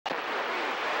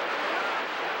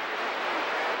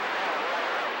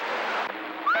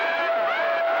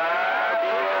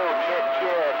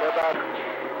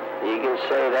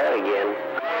Say that again.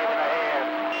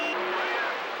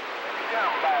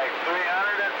 Come back, 320.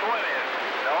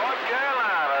 North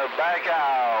Carolina, back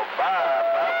out.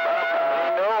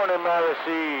 Bye. No one in my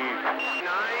receive. 9,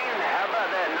 how about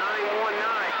that?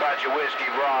 919. Got your Whiskey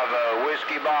Bravo.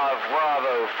 Whiskey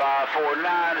Bravo, 549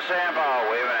 San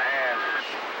Paul. Waving a hand.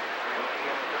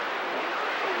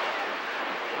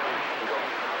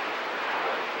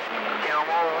 Come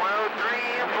on, 103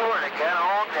 in Florida. Got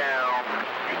on down.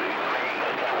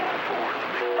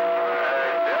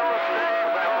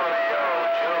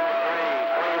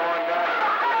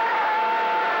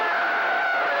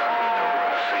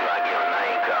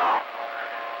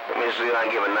 See if I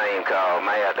can give a name call.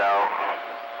 Mad Dog.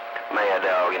 Mad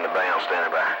Dog in the band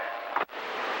standing by.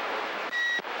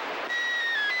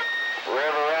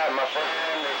 Wherever at, my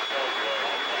friend, it's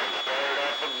stirred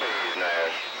up the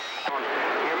business.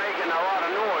 You're making a lot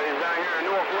of noise down here in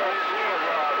Northwest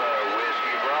Bravo.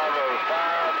 Whiskey Bravo,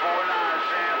 549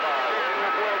 San Paul.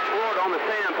 Northwest Florida on the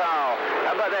San Paul.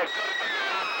 How about that?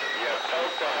 Yeah,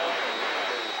 Oklahoma.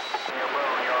 Your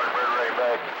bone yard, bird right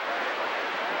back.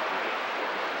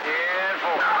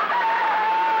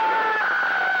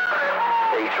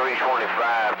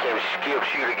 325 can skip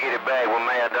shoot to get it back when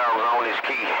Mad Dog's on his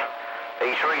key.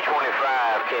 325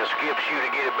 can skip shoot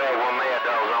to get it back when Mad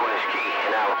Dog's on his key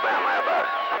in Alabama. How about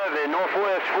it? In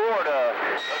Northwest Florida.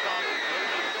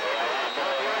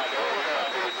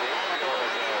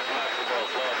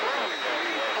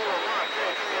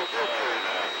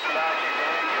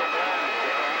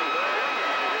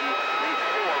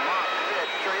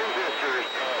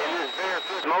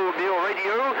 Mobile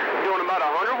radio doing about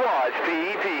 100 watts.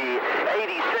 PEP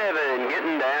 87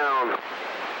 getting down.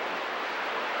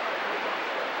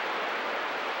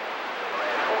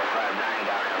 Last 459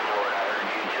 down in Florida. I heard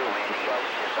you too, man. You guys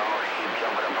just already keep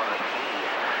jumping up on the key.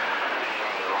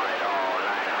 Shame on it all.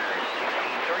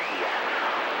 963.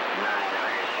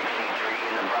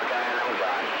 963 in the Buckeye, and I'm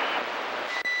gone.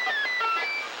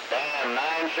 Damn,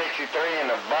 963 in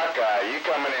the Buckeye. You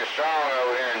coming in strong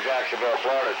over here in Jacksonville,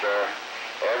 Florida, sir.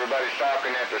 Everybody's talking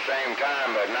at the same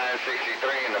time, but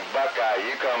 963 in the Buckeye,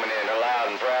 you coming in loud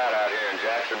and proud out here in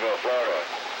Jacksonville, Florida.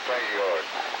 Praise yours.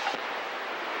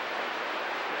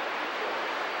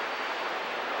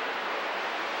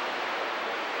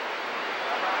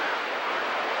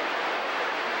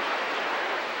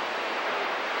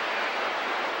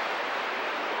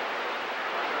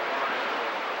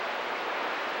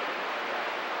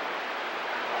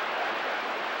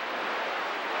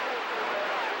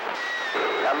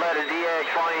 How about a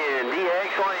DX land?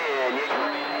 DX land.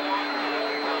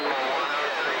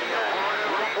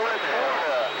 Northwest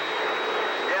Florida.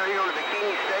 Down here on the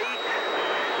Bikini State,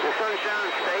 the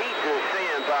Sunshine State, the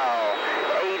San Paul.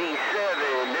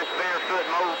 87. This Barefoot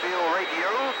Mobile radio.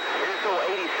 It's old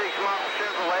 86 model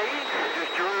Chevrolet.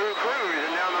 Just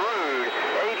cruising down the road.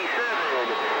 87.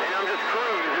 And I'm just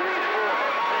cruising these four.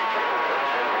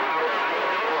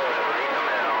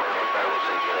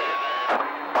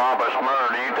 Pompous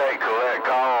Murder, do you take collect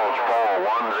calls for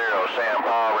 10 San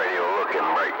Paul radio? Look and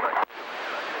break.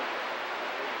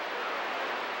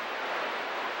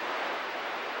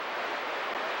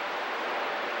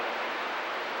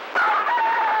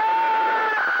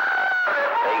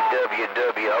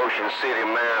 8WW Ocean City,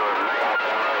 Maryland.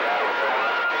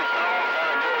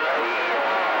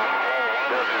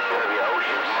 WW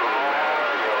Ocean City,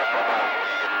 Maryland.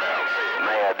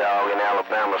 Mad Dog in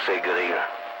Alabama, say good evening.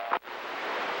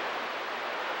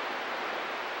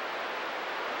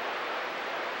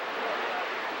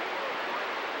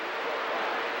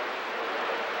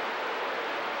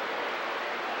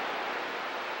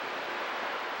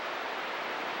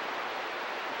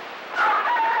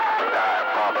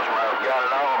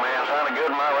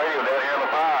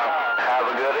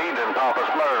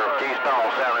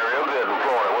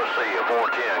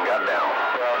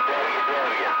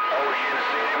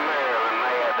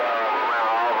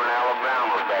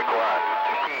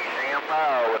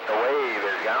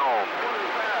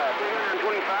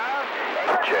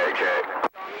 Check, check.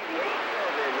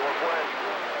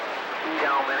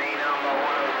 Gentlemen, ain't number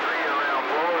 103 around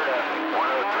Florida.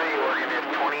 103 working at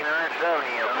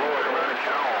 2970 in Florida, running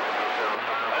on.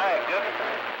 All right, good.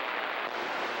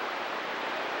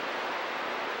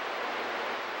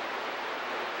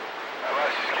 How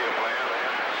much is skip land,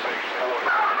 man? 640.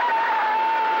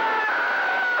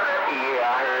 Yeah,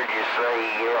 I heard you say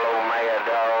yellow Mad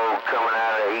Dog coming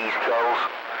out of the East Coast.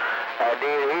 I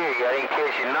did hear you. I didn't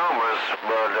catch your numbers,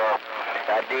 but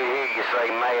I did hear you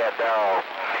say Mad Dog.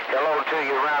 Hello to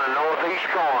you around the northeast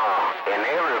corner and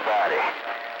everybody.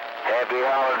 Happy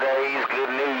holidays,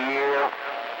 good new year.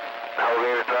 Hope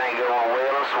everything going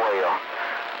well and swell.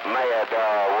 mad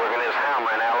working his hammer